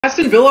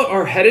Aston Villa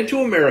are headed to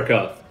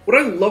America. What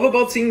I love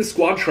about seeing the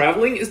squad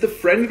traveling is the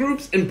friend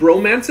groups and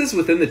bromances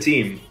within the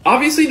team.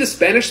 Obviously, the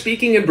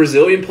Spanish-speaking and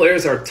Brazilian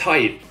players are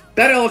tight.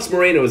 Bad Alex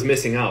Moreno is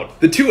missing out.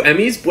 The two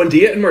Emmys,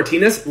 Buendia and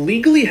Martínez,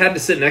 legally had to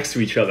sit next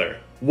to each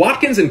other.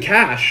 Watkins and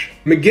Cash,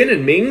 McGinn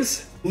and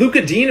Mings,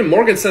 Digne and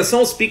Morgan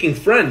Sanson speaking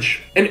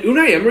French, and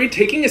Unai Emery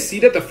taking a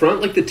seat at the front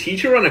like the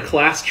teacher on a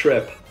class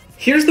trip.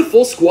 Here's the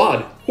full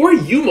squad. Who are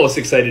you most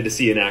excited to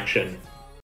see in action?